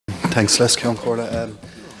Thanks, Les Corda.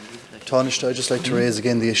 Tánaiste, I'd just like to raise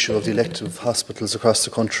again the issue of the elective hospitals across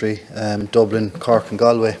the country, Dublin, Cork and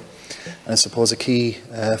Galway. And I suppose a key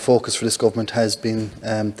focus for this government has been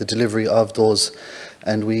the delivery of those,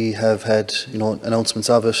 and we have had announcements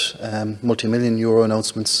of it, multi-million euro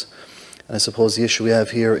announcements. And I suppose the issue we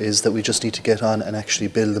have here is that we just need to get on and actually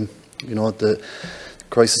build them. The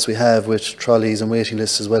crisis we have with trolleys and waiting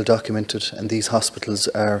lists is well documented, and these hospitals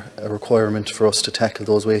are a requirement for us to tackle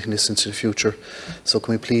those waiting lists into the future. So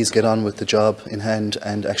can we please get on with the job in hand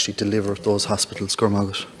and actually deliver those hospitals?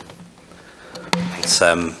 Gormagat.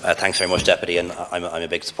 Thanks very much, Deputy. And I'm a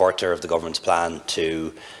big supporter of the government's plan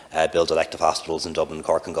to build elective hospitals in Dublin,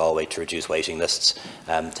 Cork and Galway to reduce waiting lists.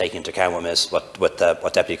 Taking into account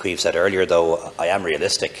what Deputy Queeve said earlier, though, I am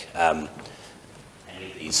realistic. Any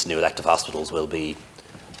of these new elective hospitals will be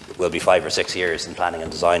 5 or 6 years in planning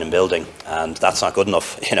and design and building, and that's not good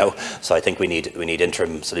enough, So I think we need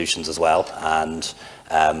interim solutions as well, and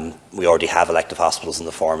we already have elective hospitals in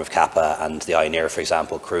the form of Kappa and the Ioneer, for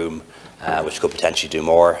example, Croom, which could potentially do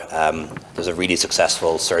more. There's a really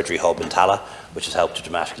successful surgery hub in Tala, which has helped to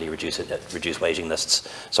dramatically reduce waiting lists.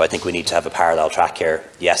 So I think we need to have a parallel track here.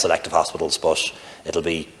 Yes, elective hospitals, but it'll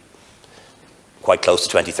be quite close to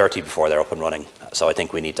 2030 before they're up and running. So I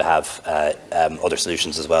think we need to have other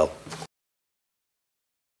solutions as well.